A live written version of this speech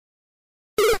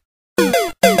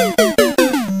Yo,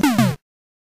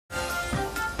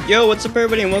 what's up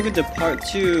everybody and welcome to part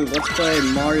 2. Let's play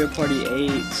Mario Party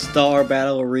 8 Star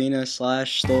Battle Arena /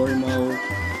 story mode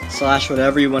 /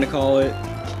 whatever you want to call it.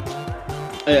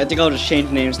 I think I'll just change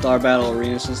the name Star Battle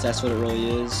Arena since that's what it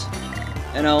really is.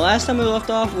 And last time we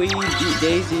left off, we beat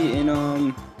Daisy in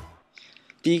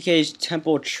DK's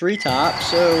Temple Treetop.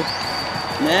 So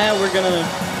now we're gonna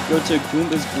go to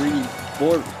Goomba's Greedy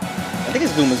Board. I think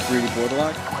it's Goomba's Greedy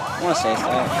Boardwalk. I want to say it's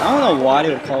that. I don't know why they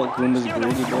would call it Goomba's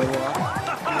Greedy Boardwalk.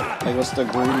 Like, what's the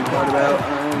greedy part about?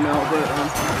 I don't know,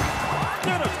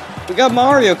 but we got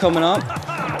Mario coming up.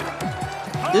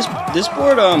 This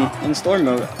board in story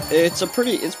mode, it's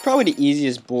probably the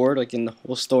easiest board like in the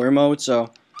whole story mode. So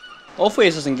hopefully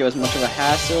it doesn't give us much of a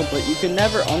hassle. But you can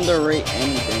never underrate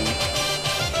anything.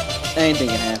 Anything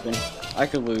can happen. I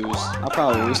could lose. I'll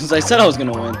probably lose since I said I was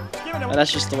gonna win. And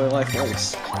that's just the way life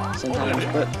works sometimes.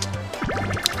 But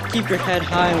keep your head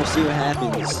high and we'll see what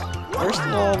happens. First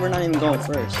of all, we're not even going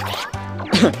first.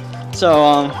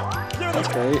 So, that's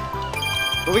great.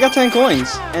 But we got 10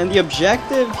 coins. And the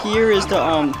objective here is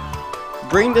to,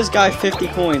 bring this guy 50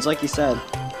 coins, like he said.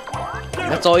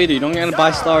 That's all you do. You don't gotta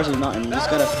buy stars or nothing. You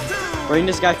just gotta bring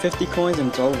this guy 50 coins and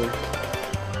it's over.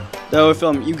 Though, if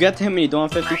you get to him and you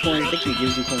don't have 50 coins, I think he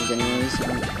gives you coins anyways. I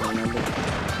don't remember.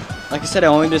 Like I said, I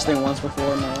only did this thing once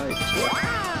before in my life.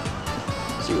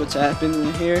 So, see what's happening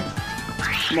in here.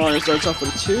 Mario starts off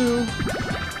with a 2.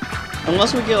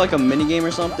 Unless we get like a mini game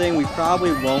or something, we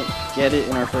probably won't get it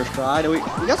in our first try. We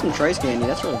got some trace candy,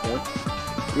 that's really good.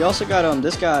 We also got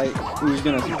this guy who's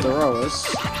gonna throw us.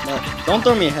 Don't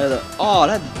throw me ahead of the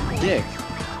that dick.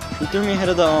 He threw me ahead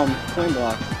of the coin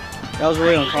block. That was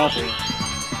really uncalled for.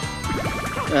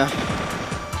 Yeah.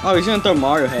 Oh, he's gonna throw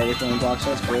Mario ahead of the coin block, so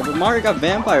that's good. But Mario got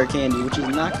vampire candy, which is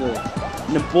not good.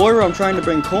 In the board where I'm trying to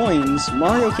bring coins,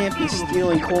 Mario can't be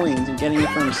stealing coins and getting it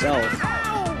for himself.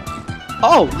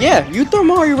 Oh, yeah, you throw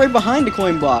Mario right behind the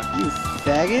coin block, you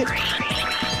faggot.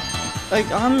 Like,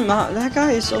 I'm not, that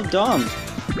guy is so dumb.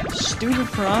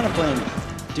 Stupid Piranha Plant,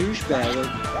 douchebag.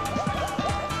 Like,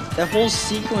 that whole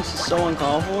sequence is so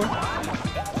uncalled for.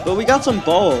 But we got some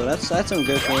bowl, that's some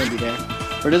good candy there.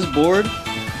 For this board,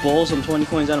 bowl some 20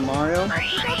 coins out of Mario.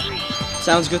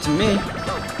 Sounds good to me.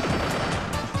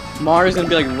 Mario's gonna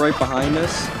be like right behind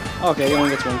us. Okay, he only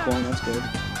gets 1 coin, that's good.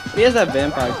 But he has that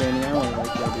vampire candy, I don't really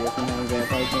like the idea from having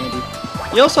vampire candy.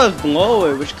 He also has blow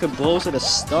it, which could blow us at a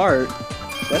start.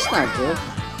 That's not good.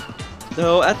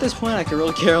 Though, at this point I could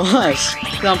really care less.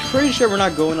 Cause I'm pretty sure we're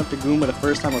not going up to Goomba the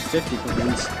first time with 50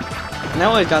 coins. And I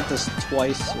only got this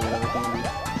twice or whatever candy.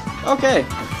 Okay,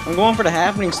 I'm going for the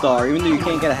happening star, even though you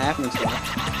can't get a happening star.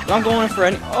 But I'm going for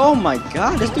any- oh my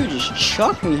god, this dude just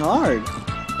chucked me hard.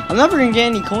 I'm never gonna get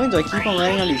any coins, I keep on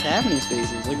landing on these happening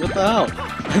spaces. Like, what the hell?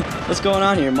 What's going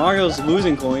on here? Mario's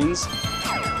losing coins.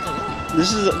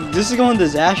 This is going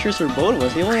disastrous for both of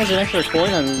us. He only has an extra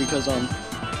coin on me because, I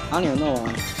don't even know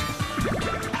why.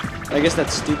 I guess that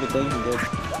stupid thing he did.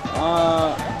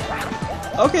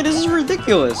 Okay, this is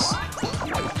ridiculous.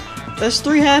 There's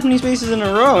 3 happening spaces in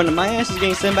a row, and my ass is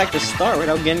getting sent back to start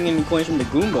without getting any coins from the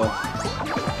Goomba.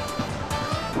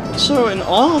 So in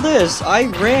all this, I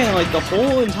ran like the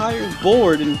whole entire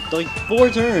board in like 4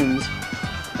 turns,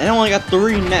 and I only got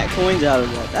 3 net coins out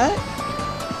of that.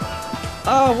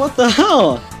 Oh, what the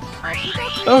hell?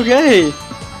 Okay,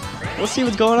 let's see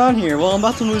what's going on here. Well, I'm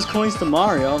about to lose coins to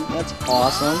Mario. That's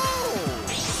awesome.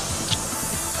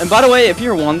 And by the way, if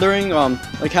you're wondering,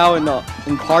 like how in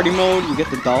party mode you get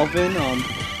the dolphin,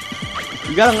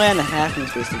 you gotta land a happening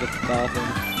space to get the dolphin.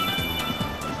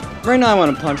 Right now I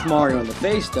want to punch Mario in the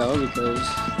face though, because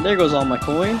there goes all my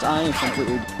coins. I am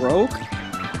completely broke.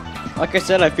 Like I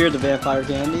said, I fear the vampire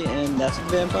candy, and that's what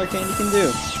the vampire candy can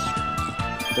do.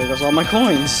 There goes all my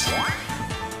coins.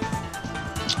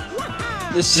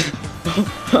 This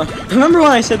remember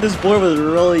when I said this board was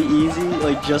really easy,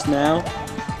 like just now?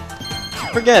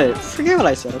 Forget it. Forget what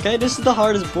I said, okay? This is the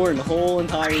hardest board in the whole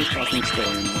entire fucking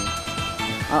story.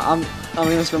 I'm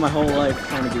gonna spend my whole life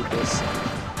trying to beat this.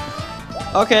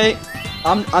 Okay,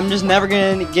 I'm just never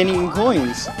gonna get any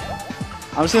coins.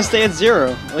 I'm just gonna stay at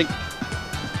 0. Like,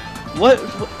 what?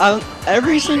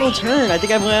 Every single turn, I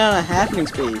think I've landed on a happening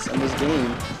space in this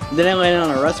game. Then I landed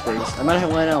on a red space. I might have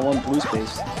landed on 1 blue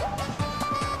space.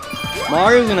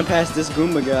 Mario's gonna pass this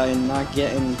Goomba guy and not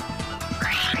get any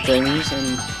things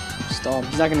and stall.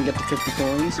 He's not gonna get the 50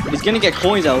 coins, but he's gonna get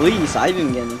coins at least. I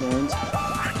didn't get any coins.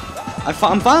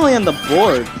 I'm finally on the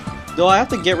board. Though I have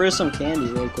to get rid of some candy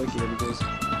really quick here because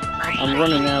I'm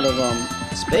running out of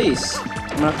space. I'm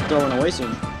gonna have to throw it away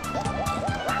soon.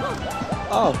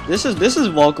 Oh, this is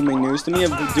welcoming news to me, a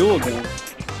dual game.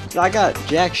 I got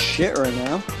jack shit right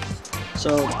now.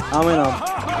 So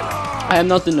I have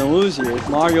nothing to lose here.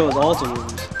 Mario is all to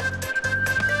lose.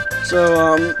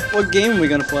 So what game are we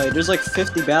gonna play? There's like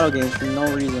 50 battle games for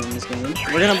no reason in this game.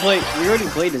 We already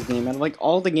played this game, and like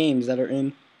all the games that are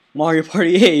in Mario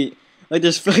Party 8, like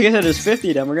there's 50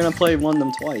 of them. We're gonna play one of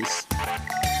them twice,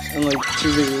 in like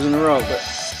 2 videos in a row. But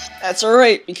that's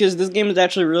alright, because this game is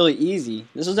actually really easy.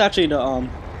 This was actually the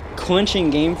clinching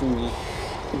game for me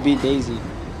to beat Daisy,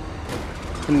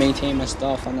 to maintain my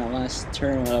stuff on that last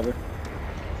turn or whatever.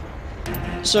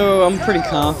 So I'm pretty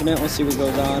confident. Let's see what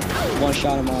goes on. One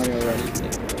shot of Mario already.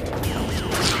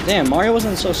 Damn, Mario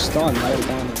wasn't so stunned. I would have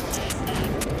done it.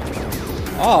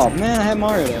 Oh man, I had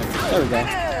Mario there. There we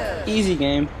go. Easy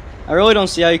game. I really don't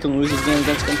see how you can lose this game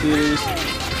against computers.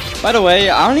 By the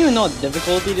way, I don't even know what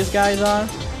difficulty this guy is on.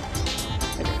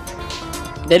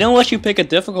 They don't let you pick a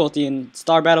difficulty in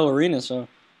Star Battle Arena, so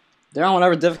they're on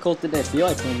whatever difficulty they feel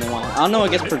like putting them on. I don't know,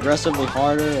 it gets progressively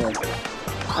harder, or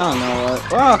I don't know.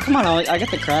 Oh, come on, I got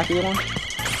the crappy one.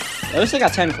 At least I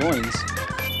got 10 coins.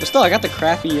 But still, I got the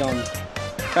crappy dart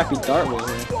wheel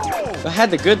here. If I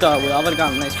had the good dart wheel, I would have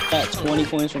gotten a nice fat 20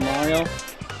 coins from Mario.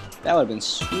 That would have been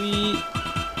sweet.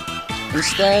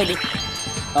 Instead,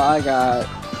 I got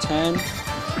 10.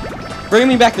 Bring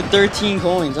me back to 13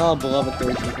 coins. Oh, beloved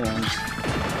 13 coins.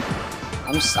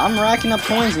 I'm racking up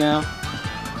coins now.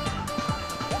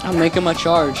 I'm making my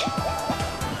charge.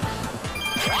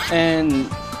 And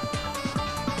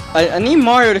I need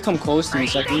Mario to come close to me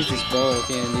so I can use this bow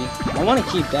candy. I want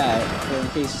to keep that for in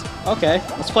case. Okay,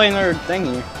 let's play another thing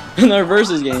here. Another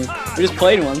versus game. We just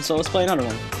played one, so let's play another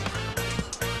one.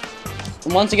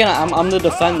 And once again, I'm the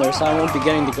defender, so I won't be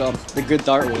getting the good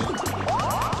dart wheel.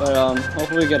 But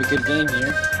hopefully we get a good game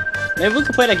here. Maybe we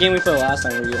could play that game we played last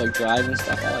time where you like drive and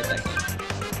stuff. I like that game.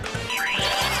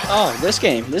 Oh, this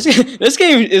game. This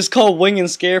game is called Wing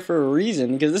and Scare for a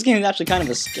reason, because this game is actually kind of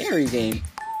a scary game.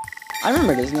 I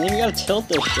remember this name. You gotta tilt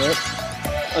this shit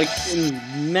like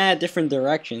in mad different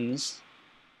directions.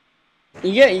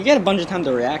 You get a bunch of time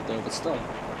to react though, but still,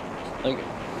 like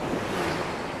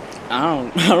I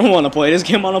don't want to play this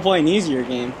game. I want to play an easier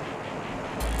game.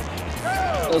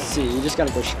 Let's see. You just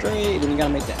gotta go straight, then you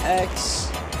gotta make the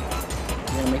X.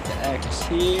 You're gonna make the X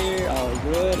here. All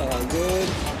good. All good.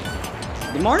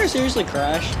 Did Mario seriously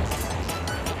crash?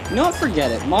 You know what?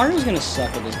 Forget it. Mario's gonna suck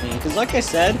at this game, because like I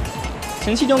said,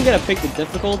 since you don't get to pick the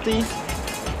difficulty,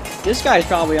 this guy's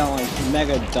probably on like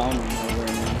mega dumb over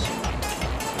in this.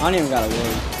 I don't even gotta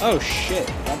worry. Oh shit,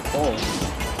 that pole.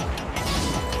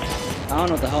 I don't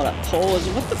know what the hell that pole is.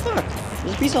 What the fuck?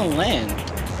 There's a piece on land.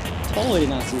 Totally did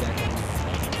not see that coming.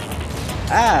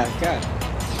 Ah, god.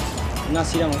 Did not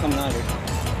see that one coming either.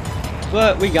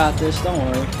 But we got this, don't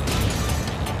worry.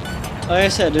 Like I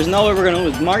said, there's no way we're gonna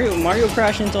lose. Mario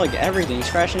crashed into like everything. He's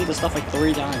crashed into stuff like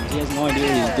 3 times. He has no idea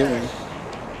what he's doing.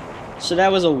 So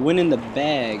that was a win in the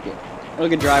bag.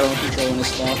 Look at Dragon controlling this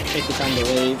stuff. Take the time to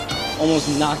wave.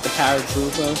 Almost knocked the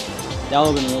Paratroopa. That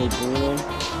would have been really brutal.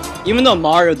 Even though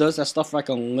Mario does that stuff like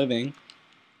a living,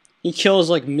 he kills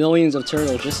like millions of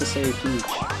turtles just to save Peach.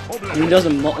 And he does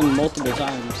it multiple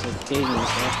times, like occasionally and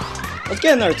stuff. Let's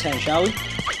get another 10, shall we?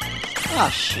 Ah,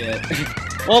 shit.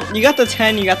 Well, you got the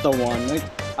 10, you got the 1. Like,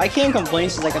 I can't complain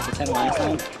since I got the 10 last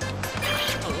time.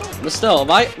 But still,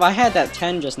 if I had that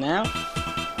 10 just now,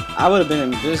 I would have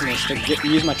been in business to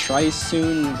use my trice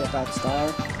soon and get that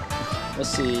star. Let's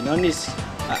see, none of these.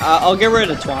 I'll get rid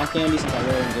of the Twonk candy since I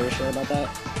really don't give a shit about that.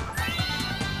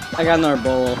 I got another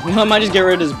bowl. I might just get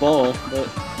rid of this bowl, but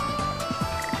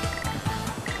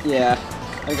yeah,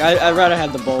 like I'd rather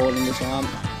have the bowl than this one.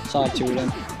 Saw 2 of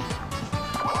them.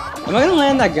 Am I gonna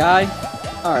land that guy?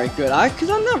 All right, good. Cause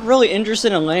I'm not really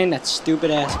interested in landing that stupid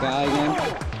ass guy again.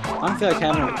 I don't feel like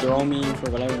having him throw me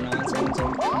for whatever nonsense.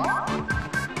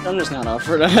 I'm just not up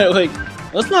for that. Like,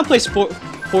 let's not play sport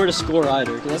to score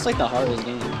either, because that's like the hardest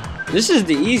game. This is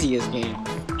the easiest game.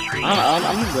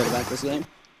 I'm good about this game.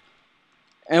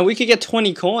 And we could get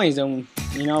 20 coins, and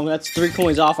you know that's 3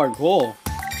 coins off our goal.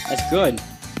 That's good.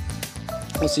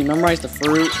 Let's see, memorize the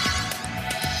fruit.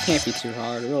 Can't be too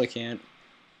hard. It really can't.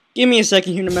 Give me a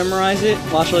second here to memorize it.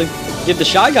 Well, actually, give the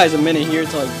Shy Guys a minute here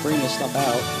to like bring this stuff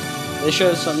out. They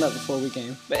showed us something up before we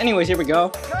came. But anyways, here we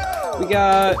go. We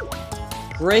got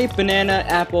grape, banana,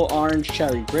 apple, orange,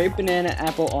 cherry. Grape, banana,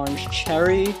 apple, orange,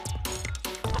 cherry.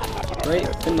 Grape,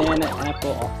 banana,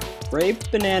 apple,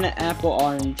 grape, banana, apple,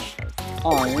 orange,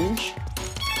 orange.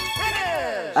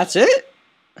 That's it?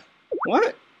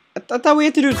 What? I thought we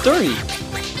had to do 30.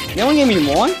 They only gave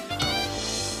me 1?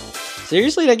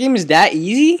 Seriously, that game is that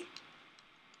easy?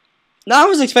 No, I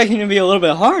was expecting it to be a little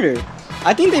bit harder.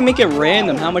 I think they make it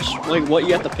random how much, like, what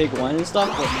you have to pick one and stuff.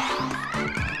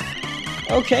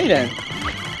 But... okay then.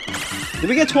 Did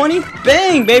we get 20?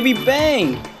 Bang, baby,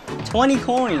 bang! 20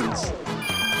 coins.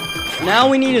 Now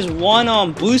we need is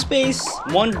one blue space,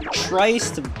 one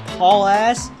trice to haul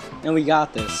ass, and we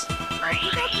got this.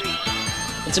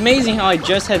 It's amazing how I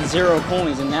just had 0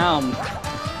 coins and now I'm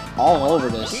all over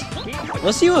this.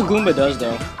 Let's see what Goomba does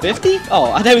though. 50?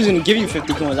 Oh, I thought he was gonna give you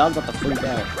 50 coins. I was about to freak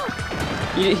out.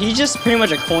 He's just pretty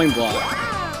much a coin block.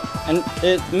 And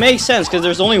it makes sense because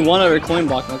there's only one other coin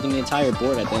block like in the entire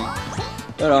board, I think.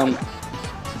 But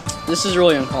this is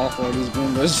really uncalled for, these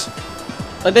Goombas.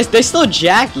 Like they still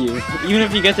jack you, even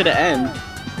if you get to the end.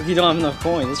 If you don't have enough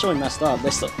coins, it's really messed up.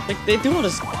 They do all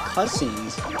this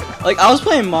cutscenes. Like I was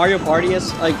playing Mario Party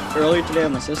like earlier today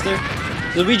with my sister.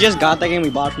 Cause we just got that game, we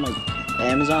bought it from like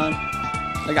Amazon.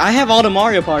 Like I have all the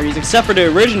Mario Parties except for the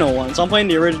original one, so I'm playing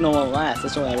the original one last.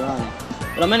 That's really ironic.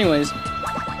 But anyways,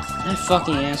 that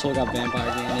fucking asshole got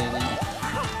vampire candy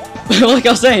now. Like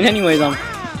I was saying, anyways,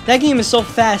 that game is so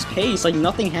fast paced, like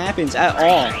nothing happens at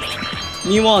all.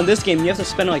 Meanwhile, in this game, you have to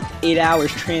spend like 8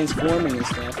 hours transforming and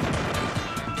stuff.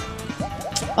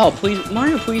 Oh, please,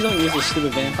 Mario, please don't use this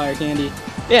stupid vampire candy.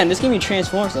 Yeah, in this game you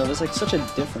transform stuff. It's like such a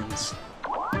difference.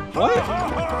 What?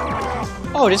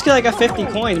 Oh, just because I got 50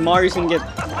 coins, Mario's gonna get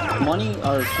money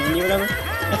or candy or whatever?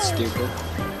 That's stupid.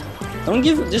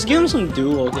 Just give him some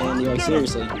dual candy, like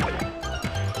seriously.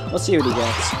 Let's see what he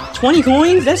gets. 20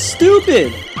 coins? That's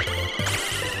stupid!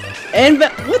 And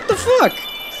what the fuck?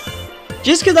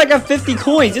 Just because I got 50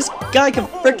 coins, this guy can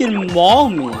freaking maul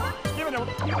me.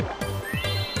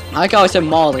 I like how I said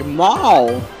maul, like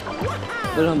maul.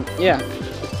 But yeah.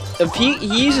 If he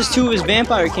uses 2 of his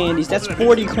vampire candies, that's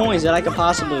 40 coins that I could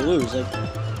possibly lose. Like,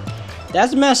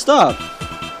 that's messed up.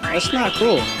 That's not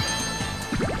cool.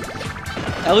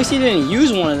 At least he didn't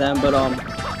use one of them, but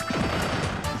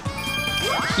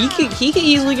he could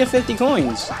easily get 50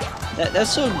 coins. That's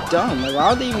so dumb. Like, why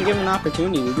would they even give him an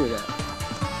opportunity to do that?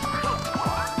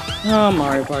 Oh,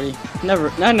 Mario Party.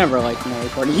 I never liked Mario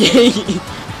Party.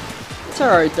 It's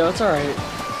alright though. It's alright.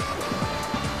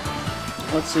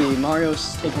 Let's see.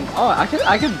 Mario's taking. Oh,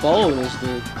 I could bowl this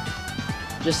dude.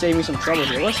 Just save me some trouble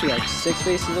here. Let's see, like 6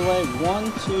 spaces away.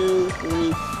 1, 2,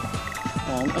 3.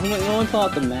 Oh, I'm gonna pull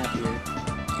out the map here.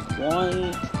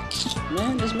 1.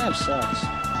 Man, this map sucks.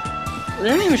 They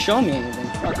didn't even show me anything.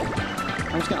 Fuck it.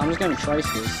 I'm just gonna trice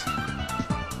this.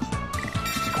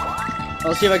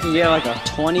 I'll see if I can get like a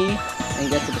 20 and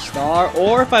get to the star,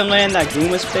 or if I land that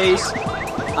Goomba space,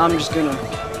 I'm just gonna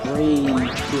rage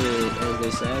quit, as they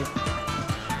say.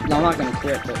 No, I'm not gonna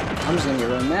quit, but I'm just gonna get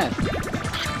rid of mad.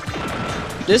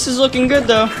 This is looking good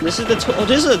though. This is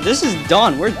this is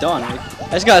done. We're done. Like,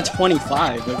 I just got a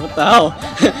 25. Like what the hell?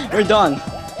 We're done.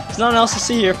 There's nothing else to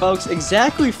see here, folks.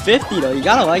 Exactly 50 though. You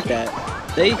gotta like that.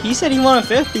 He said he wanted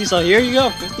 50, so here you go.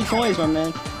 50 coins, my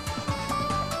man.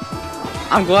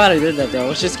 I'm glad I did that though.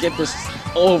 Let's just get this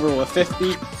over with.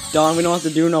 50 done. We don't have to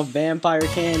do no vampire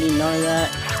candy, none of that.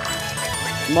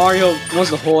 Mario wants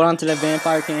to hold on to that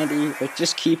vampire candy, but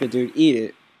just keep it, dude. Eat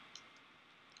it.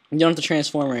 You don't have to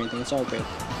transform or anything. It's all good.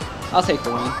 I'll take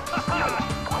the win.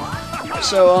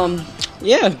 So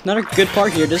yeah, another good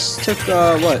part here. This took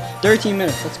what? 13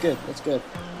 minutes. That's good. That's good.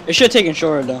 It should have taken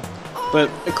shorter though. But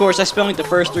of course, I spent like the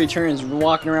first 3 turns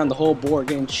walking around the whole board,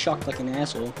 getting chucked like an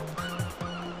asshole.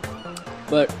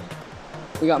 But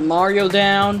we got Mario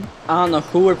down. I don't know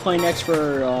who we're playing next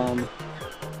for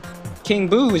King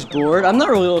Boo's board. I'm not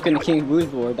really looking at King Boo's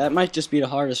board. That might just be the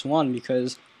hardest one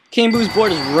because King Boo's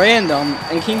board is random,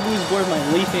 and King Boo's board is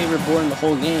my least favorite board in the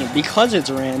whole game because it's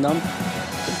random.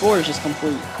 The board is just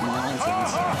complete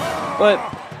nonsense. But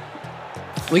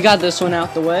we got this one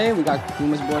out the way. We got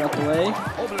Gooma's board out the way.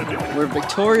 We're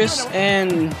victorious,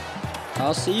 and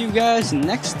I'll see you guys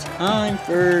next time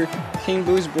for King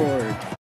Boo's board.